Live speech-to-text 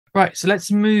Right, so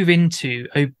let's move into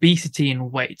obesity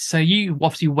and weight. So you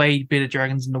obviously weighed bearded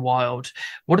dragons in the wild.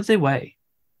 What did they weigh?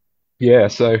 Yeah,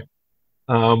 so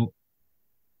um,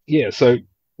 so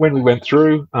when we went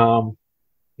through,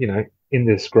 you know, in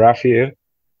this graph here,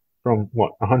 from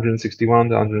what 161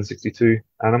 to 162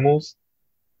 animals,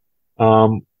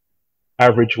 um,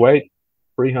 average weight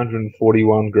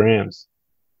 341 grams,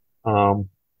 um,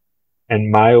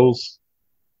 and males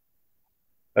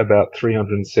about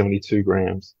 372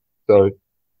 grams. So,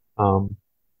 um,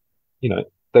 you know,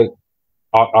 they,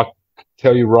 I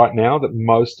tell you right now that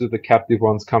most of the captive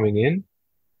ones coming in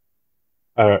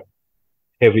are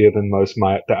heavier than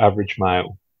the average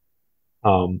male.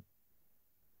 Um,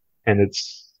 and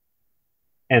it's,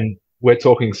 and we're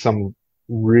talking some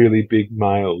really big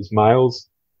males. Males,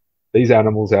 these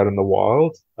animals out in the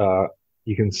wild,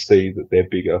 you can see that they're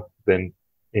bigger than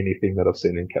anything that I've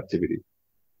seen in captivity.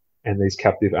 And these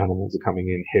captive animals are coming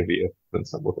in heavier than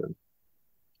some of them.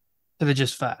 So they're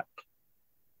just fat.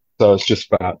 So it's just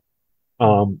fat.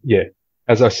 Yeah,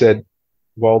 as I said,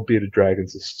 wild bearded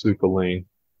dragons are super lean.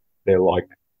 They're like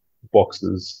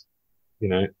boxers,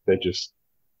 they're just,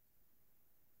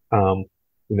 um,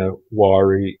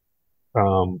 wiry,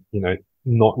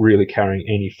 not really carrying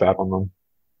any fat on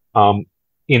them.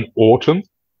 In autumn,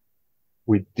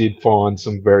 we did find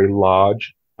some very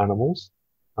large animals,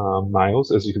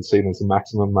 males. As you can see, there's a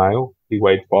maximum male. He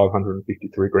weighed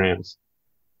 553 grams.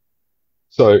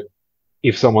 So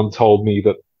if someone told me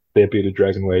that their bearded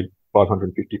dragon weighed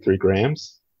 553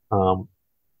 grams, um,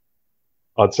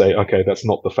 I'd say, okay, that's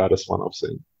not the fattest one I've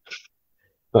seen.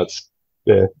 That's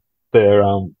they're they're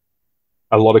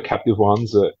a lot of captive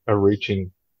ones are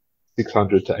reaching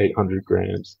 600 to 800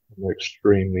 grams, and they're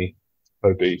extremely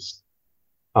obese.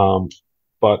 Um,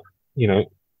 but you know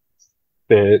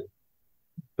they're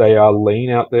they are lean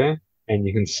out there, and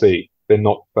you can see they're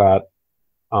not fat.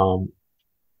 Um,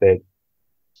 they're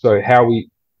So how we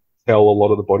tell a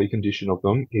lot of the body condition of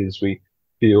them is we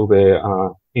feel their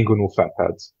inguinal fat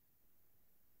pads.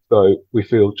 So we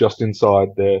feel just inside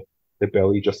their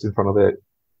belly, just uh, in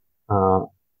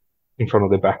front of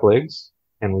their back legs,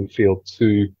 and we feel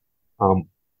two um,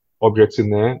 objects in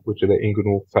there, which are their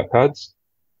inguinal fat pads.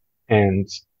 And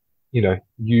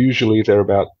usually they're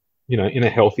about, in a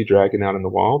healthy dragon out in the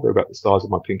wild, they're about the size of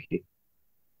my pinky.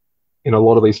 In a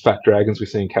lot of these fat dragons we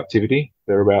see in captivity,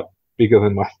 they're about bigger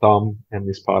than my thumb and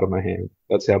this part of my hand.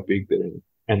 That's how big they're in.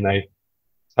 And they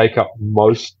take up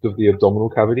most of the abdominal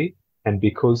cavity. And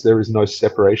because there is no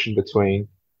separation between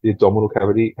the abdominal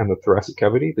cavity and the thoracic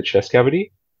cavity, the chest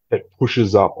cavity, it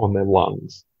pushes up on their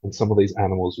lungs. And some of these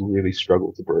animals really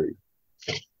struggle to breathe.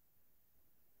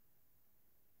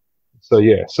 So,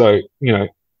 yeah,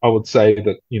 I would say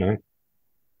that,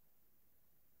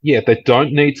 yeah, they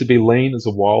don't need to be lean as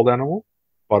a wild animal,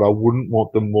 but I wouldn't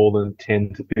want them more than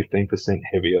 10 to 15%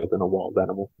 heavier than a wild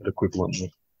animal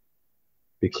equivalently.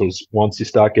 Because once you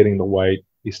start getting the weight,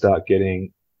 you start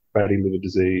getting fatty liver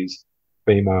disease,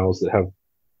 females that have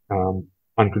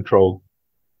uncontrolled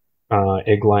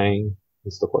egg laying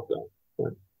and stuff like that.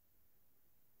 So,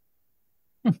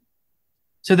 Hmm.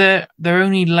 So they're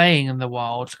only laying in the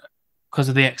wild because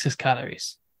of the excess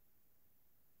calories.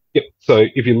 yep. So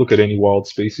if you look at any wild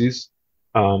species,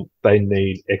 they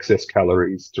need excess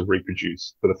calories to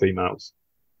reproduce for the females.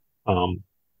 Um,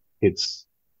 it's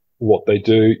what they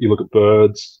do. You look at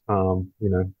birds,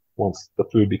 once the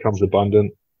food becomes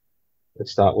abundant, they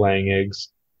start laying eggs,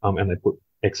 and they put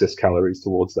excess calories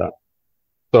towards that.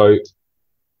 So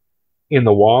in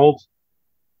the wild,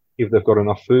 if they've got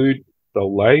enough food,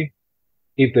 they'll lay.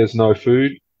 If there's no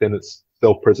food, then it's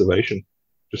self-preservation,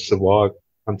 just survive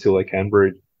until they can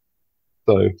breed.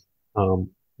 So, um,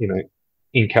 you know,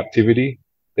 in captivity,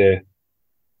 they're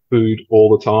food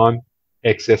all the time,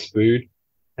 excess food,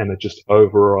 and it just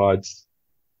overrides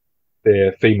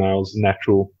their female's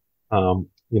natural,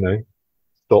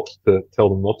 thoughts to tell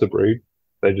them not to breed.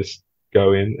 They just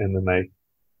go in and then they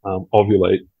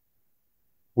ovulate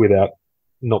without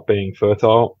not being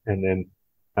fertile, and then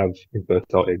have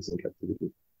infertile eggs in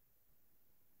captivity.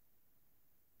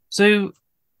 So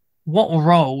what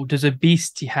role does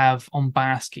obesity have on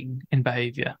basking in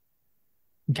behavior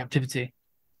in captivity?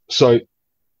 So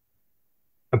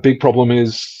a big problem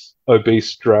is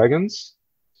obese dragons.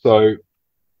 So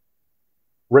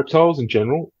reptiles in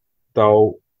general,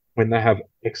 they'll when they have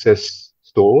excess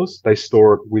stores, they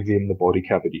store it within the body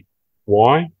cavity.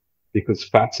 Why? Because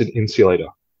fat's an insulator.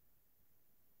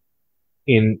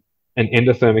 In an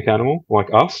endothermic animal like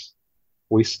us,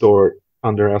 we store it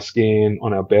under our skin,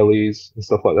 on our bellies, and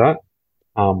stuff like that.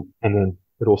 And then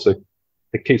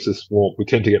it keeps us warm. We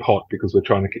tend to get hot because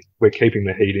we're keeping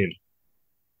the heat in.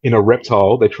 in a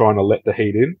reptile, they're trying to let the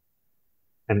heat in,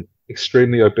 and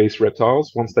extremely obese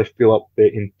reptiles, once they fill up their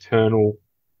internal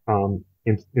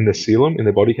in the coelom, in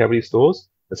their body cavity stores,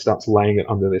 it starts laying it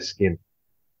under their skin,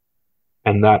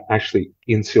 and that actually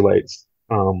insulates.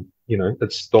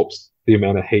 It stops the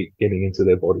amount of heat getting into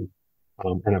their body,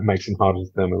 and it makes them harder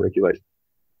to thermoregulate.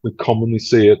 We commonly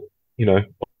see it.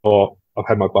 I've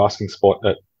had my basking spot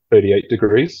at 38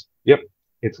 degrees. Yep,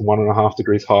 it's 1.5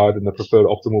 degrees higher than the preferred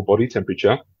optimal body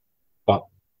temperature, but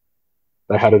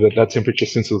they had it at that temperature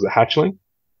since it was a hatchling.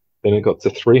 Then it got to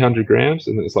 300 grams,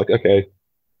 and it's like, okay,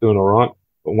 doing all right.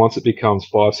 But once it becomes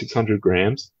 500-600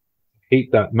 grams,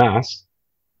 heat that mass,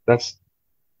 that's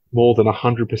more than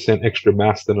 100% extra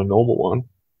mass than a normal one,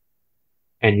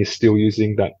 and you're still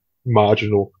using that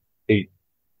marginal heat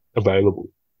available.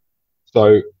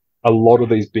 So a lot of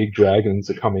these big dragons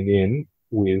are coming in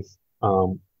with,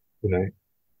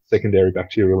 secondary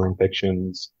bacterial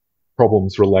infections,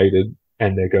 problems related,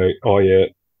 and they go, oh yeah,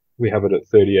 we have it at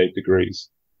 38 degrees.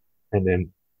 And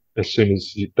then as soon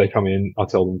as they come in, I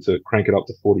tell them to crank it up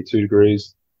to 42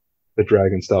 degrees. The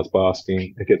dragon starts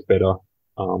basking. It gets better.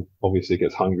 Obviously, it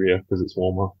gets hungrier because it's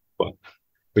warmer. But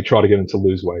we try to get them to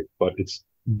lose weight. But it's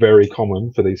very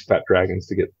common for these fat dragons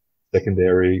to get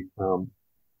secondary,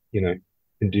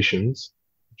 conditions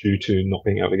due to not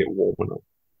being able to get warm enough.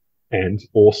 And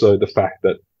also the fact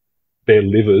that their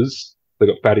livers, they've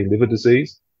got fatty liver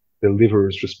disease. Their liver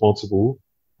is responsible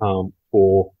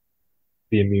for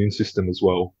the immune system as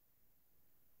well,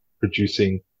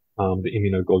 producing the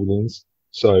immunoglobulins.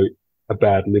 So a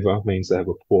bad liver means they have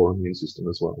a poor immune system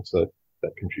as well. So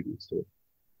that contributes to it.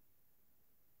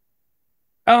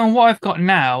 Oh, and what I've got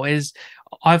now is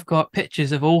I've got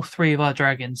pictures of all three of our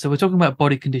dragons. So we're talking about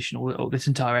body condition all this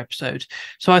entire episode.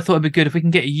 So I thought it'd be good if we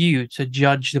can get you to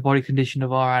judge the body condition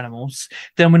of our animals.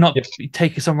 Then we're not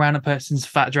taking some random person's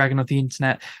fat dragon off the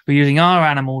internet. We're using our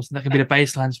animals, and that can be the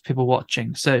baselines for people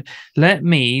watching. So let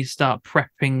me start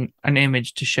prepping an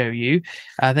image to show you.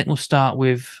 I think we'll start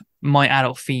with my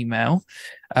adult female.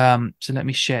 So let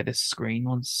me share this screen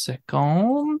 1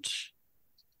 second.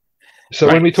 So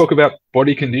when we talk about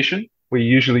body condition, we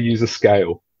usually use a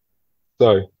scale.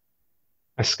 So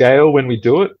a scale, when we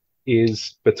do it,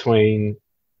 it's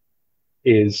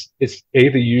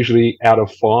either usually out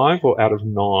of 5 or out of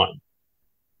 9.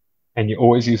 And you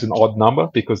always use an odd number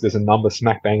because there's a number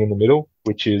smack bang in the middle,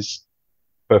 which is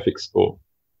perfect score.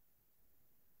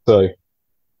 So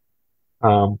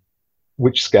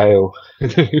which scale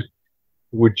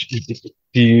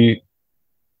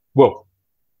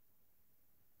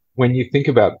when you think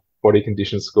about body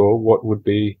condition score, what would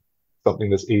be something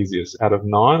that's easiest, out of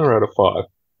 9 or out of 5?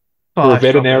 For a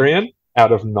veterinarian,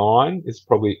 out of 9 is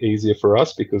probably easier for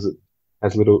us because it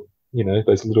has little,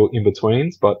 those little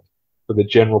in-betweens. But for the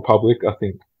general public, I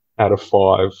think out of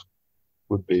 5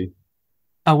 would be.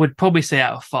 I would probably say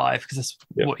out of 5 because that's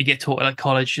what you get taught at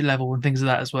college level and things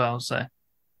like that as well. So.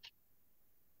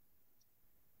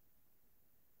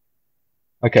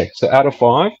 Okay, so out of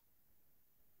 5,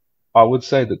 I would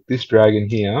say that this dragon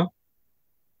here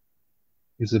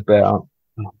is about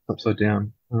upside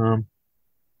down.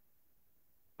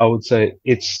 I would say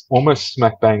it's almost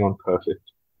smack bang on perfect.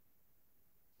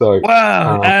 So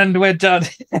wow, and we're done.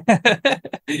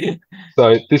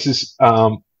 So this is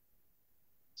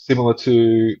similar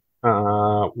to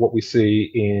what we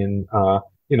see in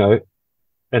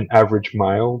an average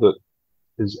male that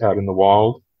is out in the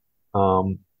wild.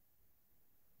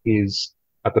 Is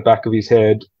at the back of his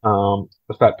head, the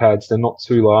fat pads, they're not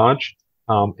too large.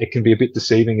 It can be a bit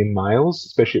deceiving in males,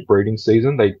 especially at breeding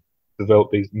season. They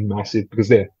develop these massive, because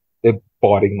they're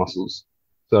biting muscles.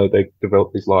 So they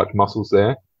develop these large muscles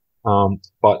there.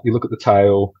 But you look at the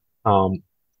tail,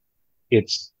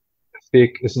 it's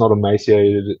thick, it's not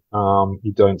emaciated.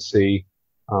 You don't see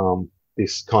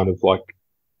this kind of like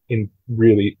in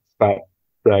really fat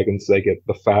dragons, they get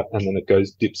the fat and then it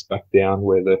dips back down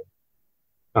where the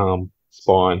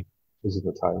spine is in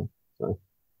the tail. So.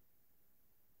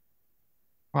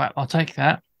 Right, I'll take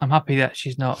that. I'm happy that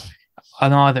she's not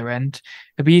on either end.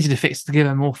 It'd be easy to fix to give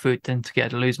her more food than to get her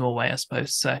to lose more weight, I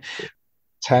suppose. So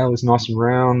tail is nice and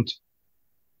round.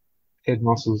 Head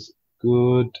muscles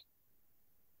good.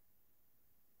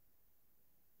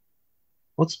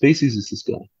 What species is this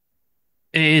guy?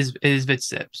 It is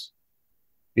Vidceps.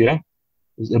 Yeah.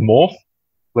 Is it a morph?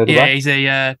 Leatherback? Yeah, he's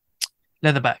a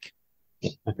leatherback.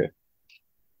 Okay.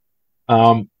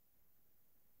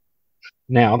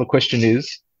 Now the question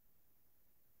is,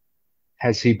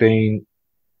 has he been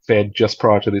fed just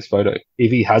prior to this photo?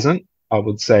 If he hasn't, I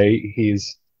would say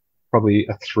he's probably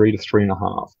a 3 to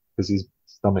 3.5 because his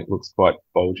stomach looks quite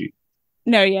bulgy.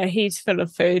 No, yeah, he's full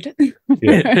of food.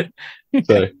 Yeah.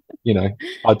 So,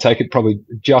 I'd take it probably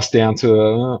just down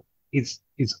to he's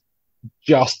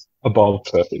just above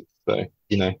perfect. So,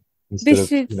 instead This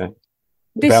of, is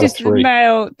this about a is the 3.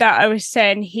 male that I was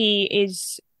saying. He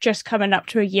is just coming up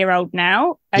to a year old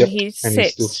now, and Yep. he And he's still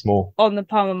sits small. on the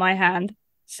palm of my hand.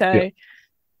 So Yep.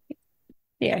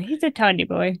 yeah, he's a tiny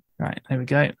boy. Right, there we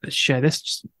go. Let's share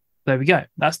this. There we go.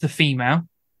 That's the female.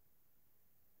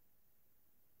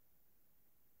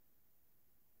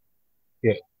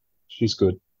 Yeah. She's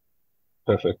good.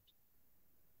 Perfect.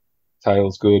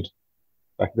 Tail's good.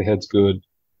 Back of the head's good.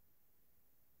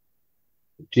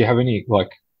 Do you have any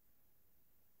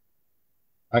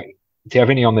do you have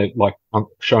any on their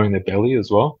showing their belly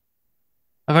as well?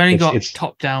 I've only got It's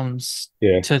top downs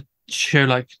yeah. to show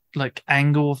like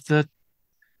angle of the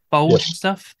bulge Yes. and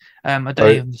stuff. A So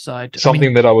day on the side.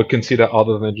 something that I would consider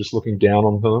other than just looking down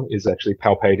on them is actually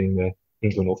palpating their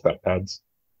inguinal fat pads,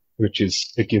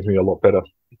 it gives me a lot better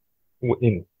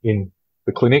in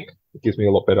the clinic. It gives me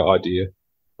a lot better idea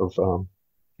of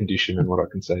condition, and what I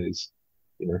can say is,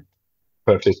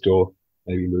 perfect or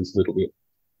maybe lose a little bit.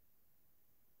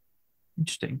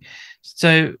 interesting.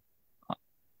 So,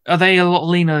 are they a lot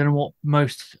leaner than what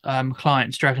most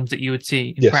clients, dragons that you would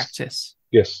see in practice?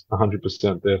 Yes,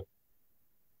 100%.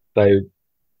 They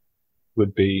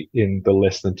would be in the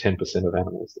less than 10% of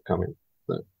animals that come in.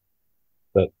 So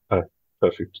that are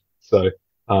perfect. So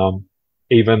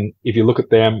even if you look at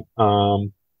them,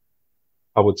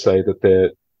 I would say that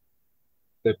they're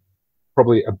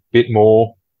probably a bit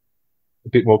more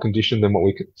conditioned than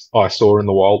what I saw in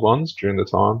the wild ones during the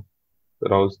time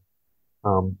that I was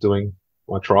doing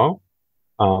my trial,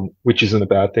 which isn't a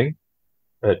bad thing.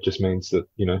 It just means that,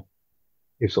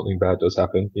 if something bad does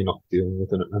happen, you're not dealing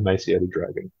with an emaciated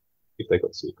dragon if they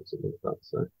got sick or something like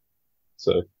that.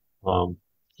 So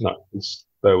no,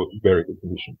 they were very good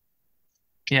condition.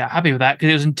 Yeah, happy with that because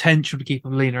it was intentional to keep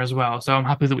them leaner as well. So I'm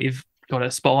happy that we've got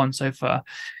it spot on so far.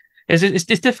 It's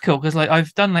difficult because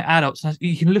I've done adults, and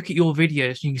you can look at your videos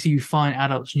and you can see you find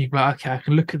adults and you're like, okay, I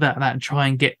can look at that and try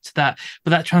and get to that. But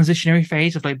that transitionary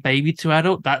phase of baby to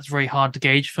adult, that's very hard to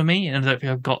gauge for me, and I don't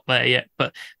think I've got there yet.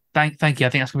 But thank you. I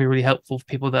think that's gonna be really helpful for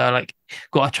people that are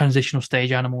got a transitional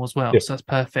stage animal as well. Yep. So that's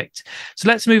perfect. So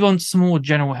let's move on to some more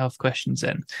general health questions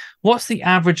then. What's the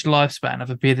average lifespan of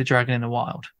a bearded dragon in the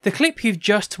wild? The clip you've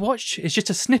just watched is just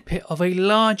a snippet of a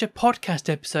larger podcast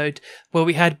episode where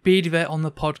we had BeardieVet on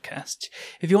the podcast.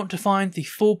 If you want to find the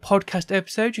full podcast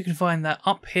episode, you can find that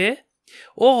up here.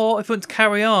 Or if you want to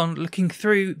carry on looking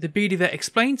through the BeardieVet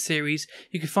Explained series,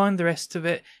 you can find the rest of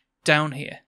it down here.